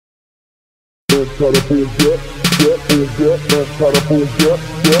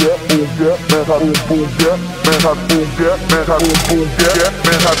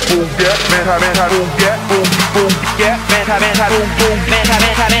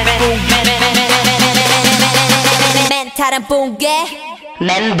멘탈은 붕괴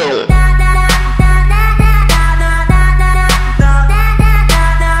멘붕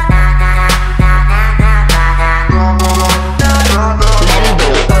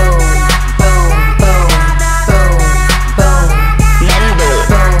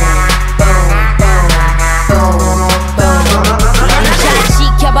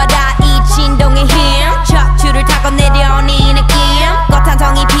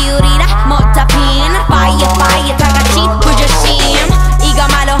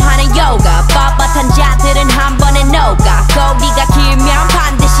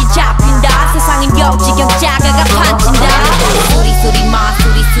지경자가가 판친다 수리수리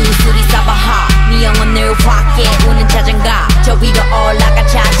마수리 수수리 사바하 네 영혼을 확게 우는 자전거 저 위로 올라가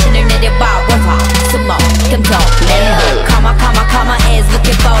자신을 내려봐 원화 스모ke 금속 멘붕 Comma comma comma is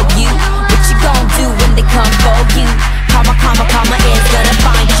looking for you What you gon' do when they come for you Comma comma comma is gonna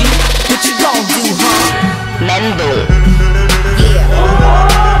find you What you gon' do huh 멘붕 Yeah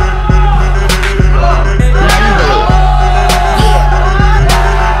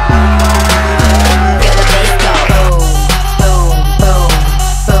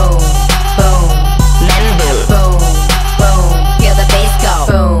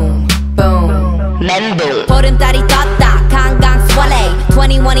보름달이 떴다 강강 swallow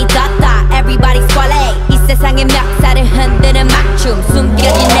 21이 떴다 everybody swallow 이 세상의 멱살을 흔드는 막춤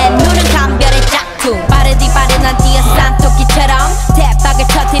숨겨진 내 눈은 감별의 짝퉁 빠르디 빠르난 뛰어싼 토끼처럼 대박을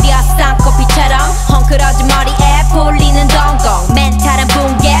터뜨려 쌍코피처럼 헝클어진 머리에 풀리는 동공 멘탈은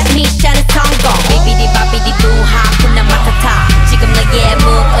붕괴 미션은 성공 비비디 바비디 부하군 난 맡아타 지금 너의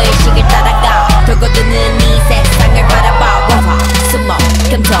무의식을 따라가 돌고 도는 이 세상을 바라봐 원화 스모ke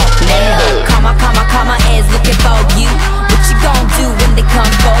금속 멘붕 Comma comma comma is looking for you What you gon' do when they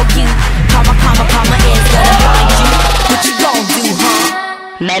come for you Comma comma comma is gonna find you What you gon' do huh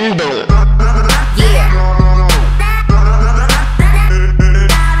멘붕 Yeah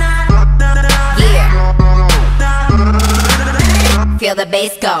Yeah Feel the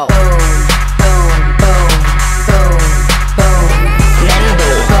bass go